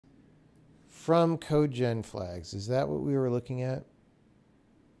From code gen flags. Is that what we were looking at?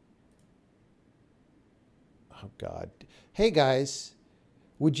 Oh, God. Hey, guys.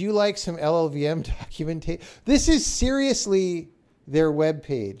 Would you like some LLVM documentation? This is seriously their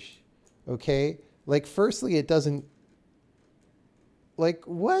webpage. Okay? Like, firstly, it doesn't... Like,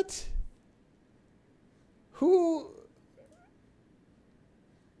 what? Who...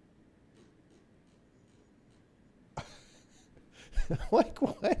 Like,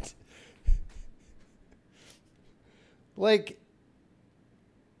 what? Like,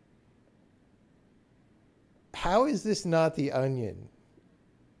 how is this not the Onion?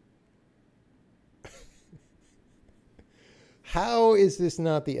 How is this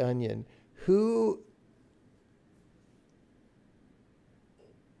not the Onion? Who...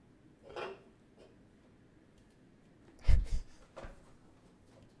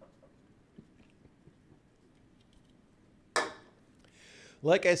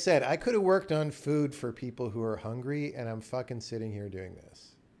 Like I said, I could have worked on food for people who are hungry, and I'm fucking sitting here doing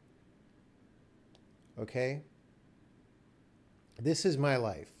this. Okay? This is my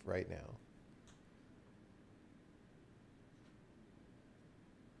life right now.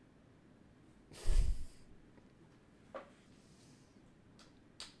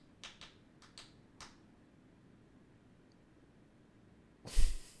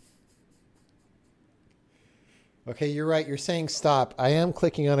 Okay, you're right. You're saying stop. I am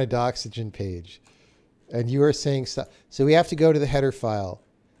clicking on a Doxygen page. And you are saying stop. So we have to go to the header file.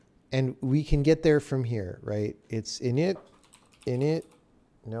 And we can get there from here, right? It's init.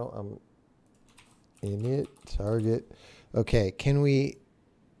 No, init, target. Okay, can we...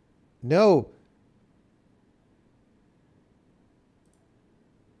 No.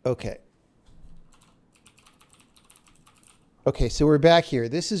 Okay. Okay, so we're back here.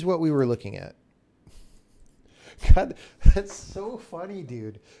 This is what we were looking at. God, that's so funny,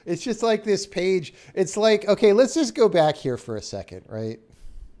 dude. It's just like this page. It's like, okay, let's just go back here for a second, right?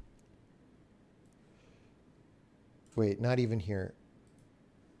 Wait, not even here.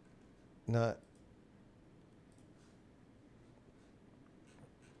 Not.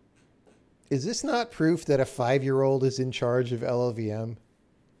 Is this not proof that a 5-year-old is in charge of LLVM?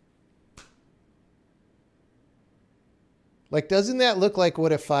 Like, doesn't that look like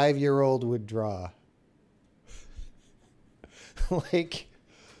what a 5-year-old would draw?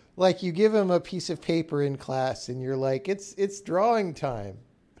 like you give him a piece of paper in class and you're like, it's drawing time.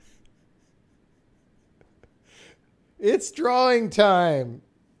 It's drawing time.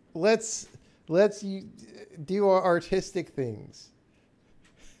 Let's do our artistic things.